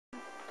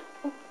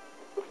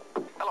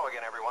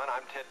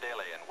I'm Ted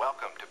Daly, and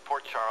welcome to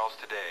Port Charles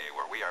Today,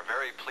 where we are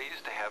very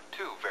pleased to have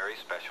two very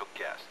special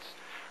guests.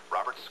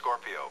 Robert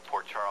Scorpio,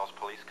 Port Charles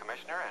Police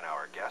Commissioner and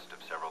our guest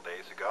of several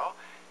days ago,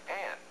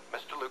 and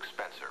Mr. Luke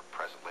Spencer,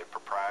 presently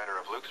proprietor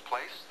of Luke's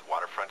Place, the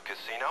Waterfront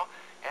Casino,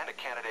 and a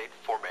candidate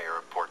for mayor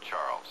of Port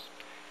Charles.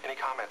 Any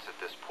comments at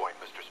this point,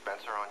 Mr.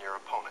 Spencer, on your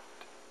opponent?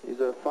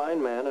 He's a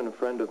fine man and a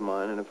friend of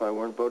mine, and if I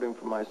weren't voting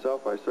for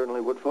myself, I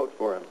certainly would vote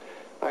for him.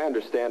 I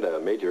understand a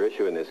major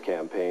issue in this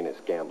campaign is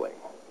gambling.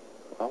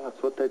 Well,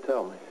 that's what they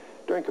tell me.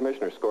 During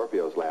Commissioner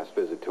Scorpio's last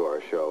visit to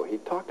our show, he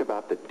talked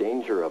about the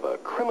danger of a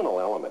criminal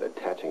element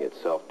attaching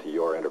itself to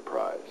your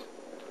enterprise.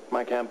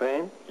 My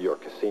campaign? Your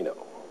casino.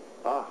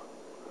 Ah.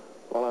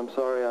 Well, I'm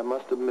sorry. I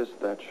must have missed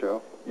that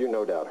show. You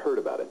no doubt heard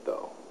about it,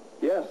 though.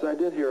 Yes, I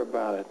did hear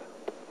about it.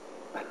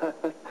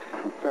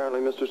 Apparently,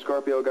 Mr.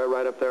 Scorpio got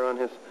right up there on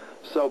his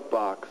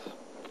soapbox.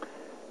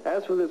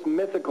 As for this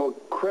mythical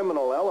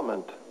criminal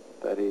element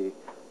that he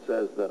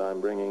says that I'm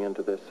bringing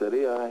into this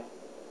city,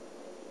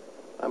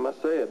 I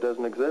must say it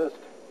doesn't exist.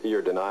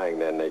 You're denying,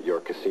 then, that your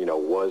casino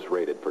was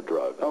raided for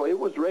drugs? Oh, it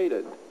was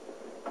raided.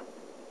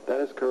 That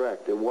is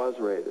correct. It was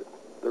raided.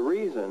 The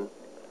reason,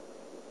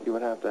 you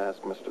would have to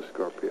ask Mr.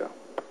 Scorpio.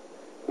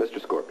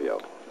 Mr. Scorpio.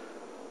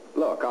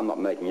 Look, I'm not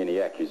making any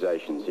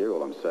accusations here.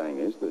 All I'm saying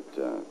is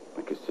that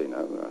a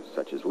casino,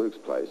 such as Luke's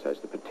Place, has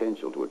the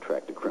potential to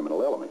attract a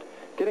criminal element.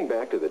 Getting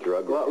back to the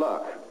drug...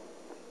 Look.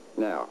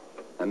 Now,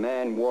 a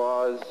man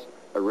was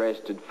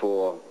arrested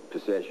for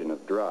possession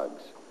of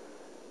drugs.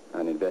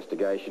 An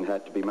investigation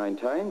had to be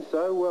maintained,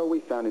 so we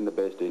found in the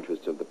best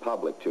interest of the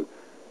public to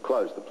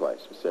close the place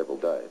for several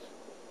days.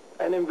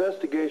 An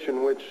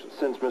investigation which,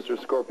 since Mr.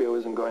 Scorpio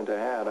isn't going to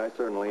add, I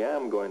certainly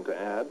am going to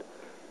add,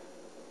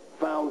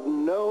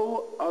 found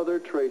no other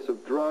trace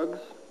of drugs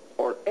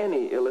or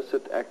any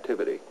illicit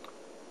activity.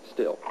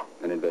 Still,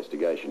 an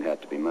investigation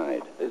had to be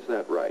made. Is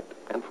that right?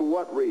 And for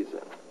what reason?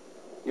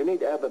 You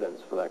need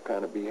evidence for that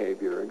kind of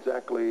behavior.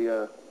 Exactly,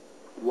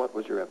 what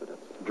was your evidence?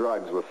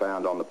 Drugs were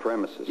found on the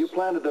premises. You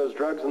planted those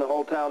drugs and the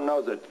whole town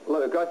knows it.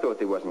 Look, I thought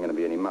there wasn't going to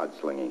be any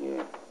mudslinging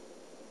here.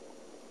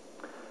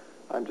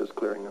 I'm just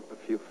clearing up a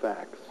few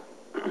facts.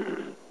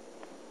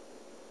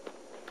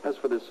 As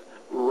for this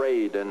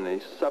raid and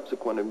the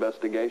subsequent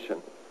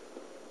investigation,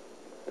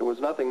 it was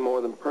nothing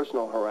more than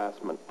personal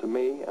harassment to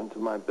me and to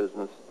my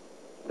business.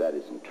 That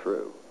isn't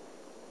true.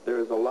 There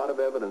is a lot of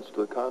evidence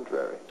to the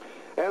contrary.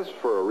 As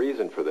for a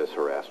reason for this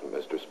harassment,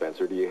 Mr.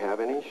 Spencer, do you have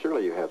any?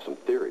 Surely you have some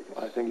theories.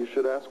 I think you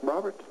should ask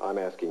Robert. I'm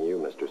asking you,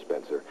 Mr.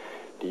 Spencer.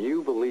 Do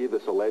you believe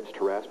this alleged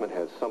harassment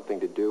has something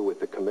to do with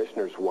the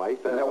commissioner's wife?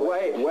 Now,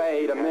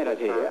 wait a minute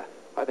here.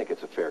 I think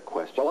it's a fair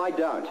question. Well, I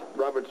don't.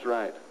 Robert's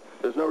right.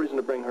 There's no reason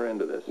to bring her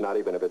into this. Not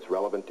even if it's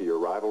relevant to your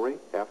rivalry?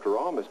 After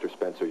all, Mr.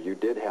 Spencer, you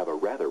did have a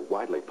rather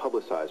widely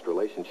publicized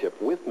relationship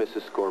with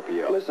Mrs.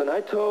 Scorpio. Listen, I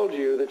told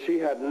you that she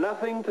had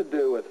nothing to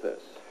do with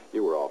this.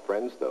 You were all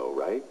friends, though,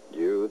 right?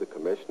 You, the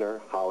commissioner,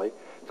 Holly.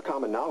 It's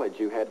common knowledge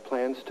you had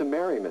plans to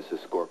marry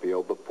Mrs.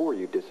 Scorpio before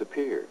you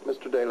disappeared.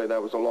 Mr. Daly,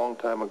 that was a long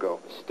time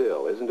ago.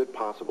 Still, isn't it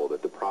possible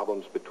that the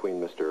problems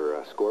between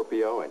Mr.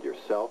 Scorpio and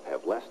yourself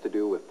have less to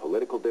do with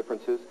political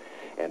differences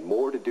and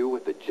more to do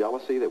with the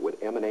jealousy that would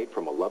emanate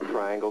from a love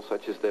triangle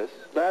such as this?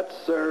 That,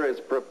 sir, is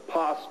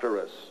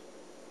preposterous.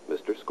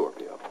 Mr.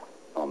 Scorpio.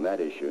 On that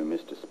issue,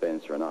 Mr.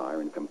 Spencer and I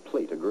are in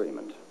complete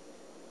agreement.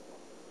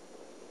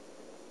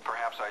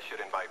 Perhaps I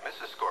should invite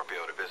Mrs.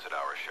 Scorpio to visit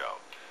our show.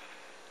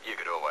 You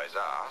could always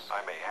ask.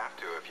 I may have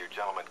to if you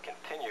gentlemen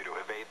continue to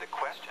evade the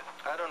question.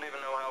 I don't even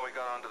know how we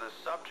got onto this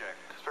subject.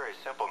 It's very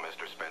simple,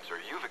 Mr. Spencer.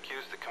 You've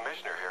accused the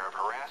commissioner here of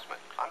harassment.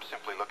 I'm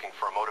simply looking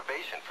for a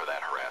motivation for that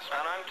harassment.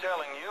 And I'm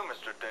telling you,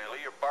 Mr. Daly,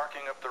 you're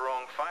barking up the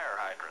wrong fire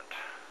hydrant.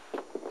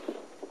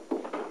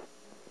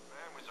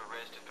 Man was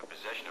arrested for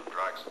possession of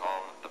drugs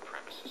on the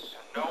premises.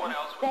 No one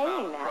else was Saying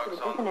found. that, Drugs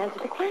but it on doesn't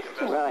answer the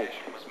question. Right.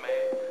 was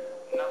made.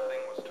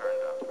 Nothing was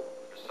turned up.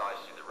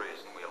 Precisely the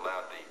reason we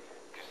allowed the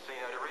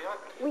casino to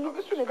reopen. Well, you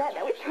listen to that.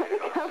 Now we're trying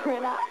to cover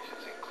it up.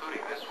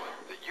 Including this one,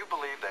 that you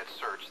believe that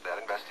search, that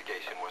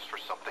investigation was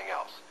for something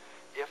else.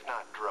 If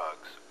not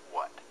drugs,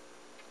 what?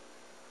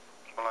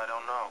 Well, I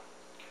don't know.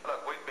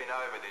 Look, we've been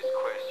over this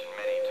question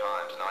many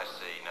times, and I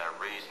see no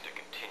reason to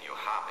continue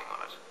harping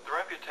on it. The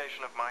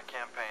reputation of my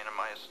campaign and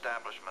my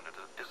establishment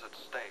is at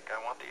stake. I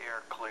want the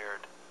air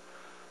cleared.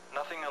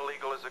 Nothing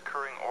illegal is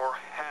occurring or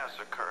has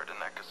occurred in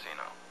that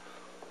casino.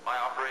 My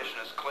operation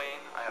is clean.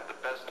 I have the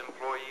best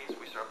employees.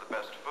 We serve the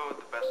best food,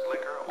 the best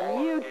liquor,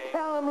 all You the game.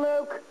 tell him,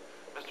 Luke.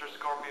 Mr.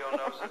 Scorpio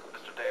knows it.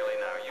 Mr. Daly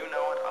now. You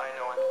know it, I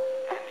know it,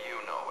 and you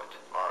know it.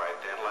 All right,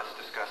 then, let's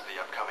discuss the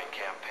upcoming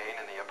campaign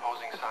and the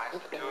opposing sides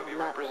the two of you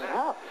Not represent.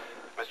 up.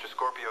 Mr.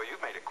 Scorpio,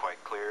 you've made it quite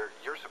clear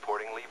you're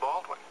supporting Lee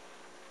Baldwin.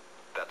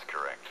 That's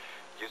correct.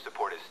 You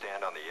support his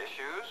stand on the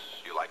issues?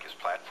 You like his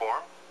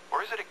platform?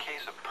 Or is it a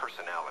case of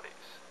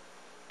personalities?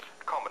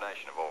 A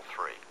combination of all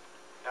three.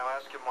 Now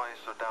ask him why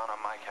he's so down on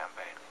my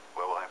campaign.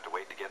 Well, we'll have to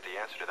wait to get the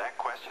answer to that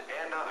question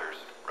and others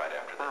right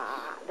after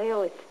this. They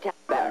always step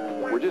Back.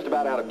 We're just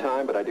about out of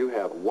time, but I do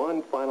have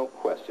one final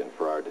question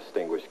for our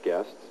distinguished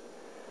guests.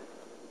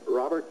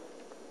 Robert,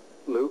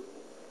 Luke,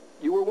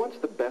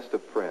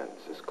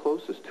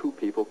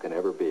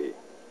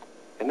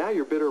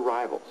 you're bitter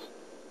rivals.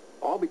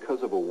 All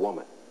because of a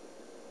woman.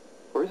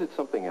 Or is it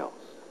something else?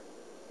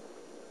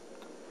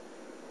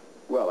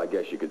 Well, I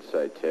guess you could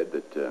say, Ted,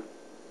 that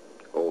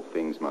all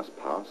things must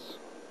pass.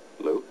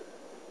 Lou?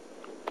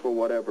 For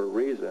whatever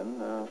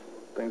reason,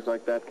 things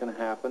like that can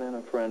happen in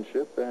a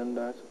friendship, and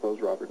I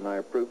suppose Robert and I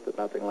are proof that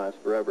nothing lasts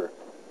forever.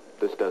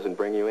 This doesn't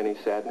bring you any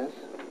sadness?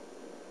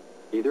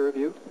 Either of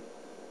you?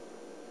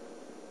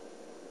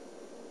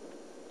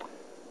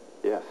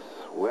 Yes.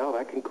 Well,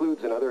 that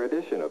concludes another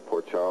edition of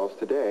Port Charles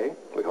Today.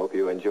 We hope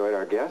you enjoyed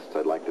our guests.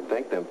 I'd like to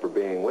thank them for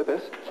being with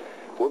us.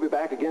 We'll be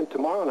back again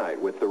tomorrow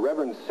night with the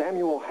Reverend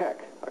Samuel Heck,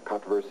 a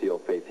controversial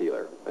faith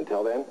healer.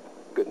 Until then,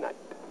 good night.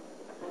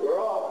 We're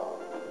off.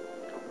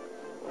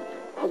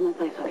 Hold my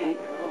place, okay?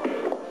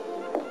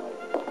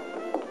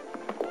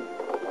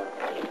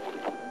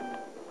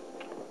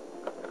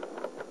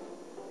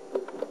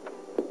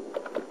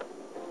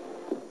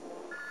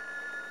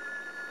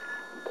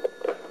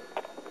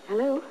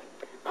 Hello?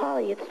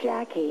 Holly, it's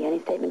Jackie. Any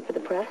statement for the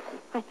press?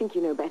 I think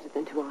you know better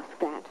than to ask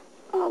that.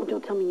 Oh,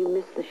 don't tell me you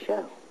missed the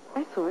show.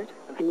 I saw it.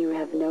 And you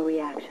have no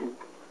reaction.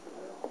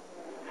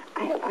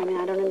 I mean,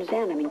 I don't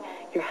understand. I mean,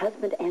 your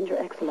husband and your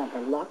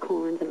ex-lover lock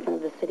horns in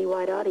front of the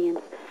citywide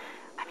audience.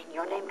 I mean,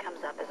 your name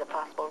comes up as a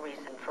possible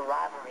reason for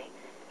rivalry.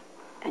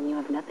 And you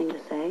have nothing to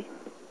say?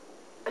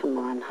 Come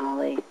on,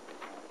 Holly.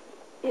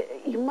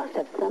 You must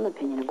have some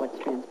opinion of what's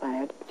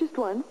transpired. Just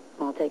one.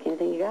 I'll take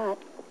anything you got.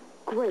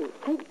 Great.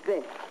 Take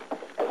this.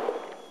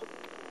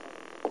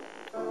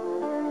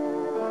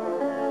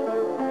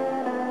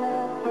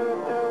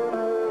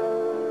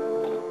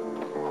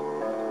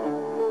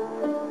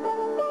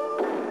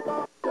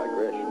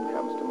 Digression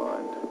comes to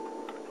mind.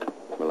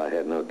 Well, I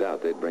had no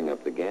doubt they'd bring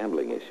up the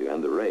gambling issue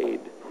and the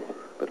raid.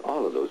 But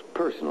all of those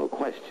personal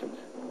questions.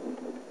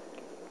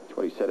 That's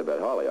what he said about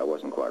Holly I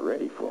wasn't quite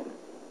ready for.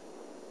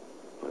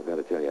 I've got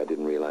to tell you, I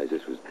didn't realize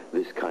this was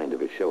this kind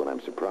of a show, and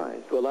I'm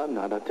surprised. Well, I'm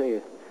not. I'll tell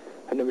you.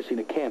 I've never seen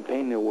a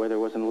campaign where there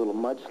wasn't a little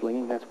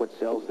mudslinging. That's what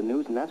sells the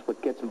news, and that's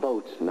what gets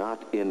votes.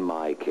 Not in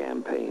my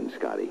campaign,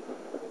 Scotty.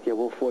 Yeah,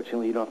 well,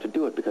 fortunately, you don't have to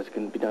do it because it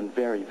can be done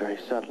very, very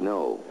subtly.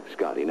 No,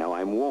 Scotty, now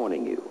I'm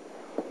warning you.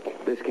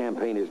 This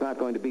campaign is not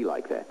going to be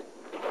like that.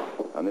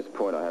 On this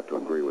point, I have to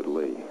agree with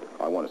Lee.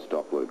 I want to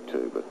stop Luke,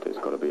 too, but there's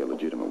got to be a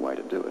legitimate way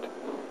to do it.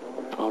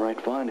 All right,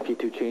 fine. If you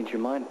two change your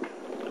mind,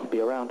 I'll be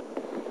around.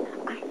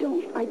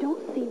 I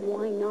don't see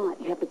why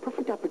not. You have the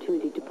perfect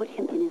opportunity to put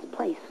him in his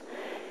place.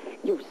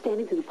 Your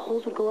standings in the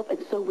polls would go up, and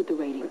so would the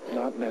ratings.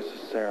 Not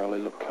necessarily.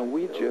 Look, can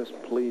we just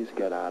please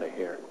get out of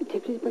here?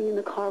 Tiffany's bringing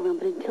the car around,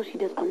 but until she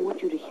does, I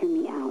want you to hear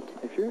me out.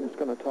 If you're just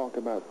going to talk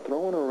about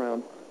throwing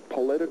around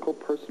political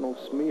personal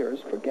smears,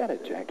 forget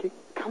it, Jackie.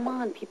 Come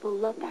on, people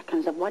love that kind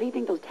of stuff. Why do you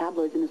think those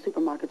tabloids in the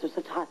supermarkets are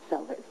such hot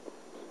sellers?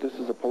 This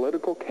is a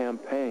political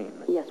campaign.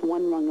 Yes,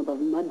 one rung above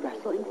mud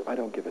wrestling. I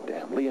don't give a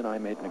damn. Lee and I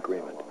made an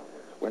agreement.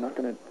 We're not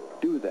going to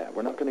do that.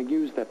 We're not going to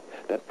use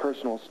that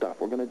personal stuff.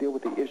 We're going to deal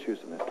with the issues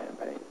in this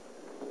campaign.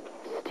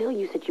 Still,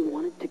 you said you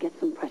wanted to get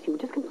some press. You were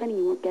just complaining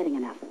you weren't getting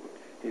enough.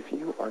 If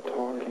you are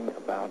talking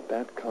about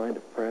that kind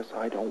of press,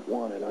 I don't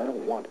want it. I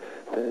don't want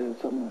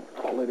some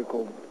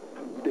political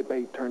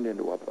debate turned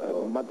into a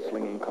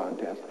mudslinging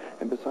contest.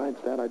 And besides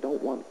that, I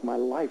don't want my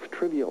life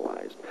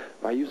trivialized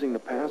by using the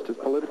past as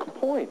political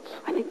points.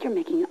 I think you're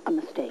making a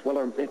mistake.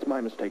 Well, it's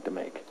my mistake to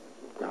make.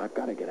 Now, I've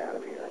got to get out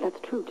of here. That's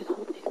true. Just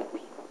hold these for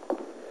me.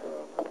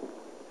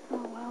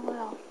 Oh,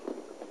 well.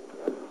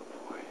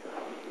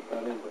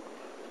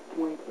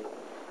 Wait.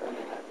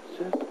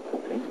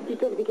 You'd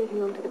better be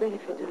getting on to the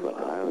benefit. Well,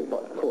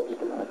 of course,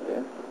 right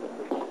there.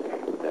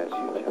 That's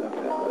you, Chuck.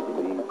 I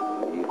believe.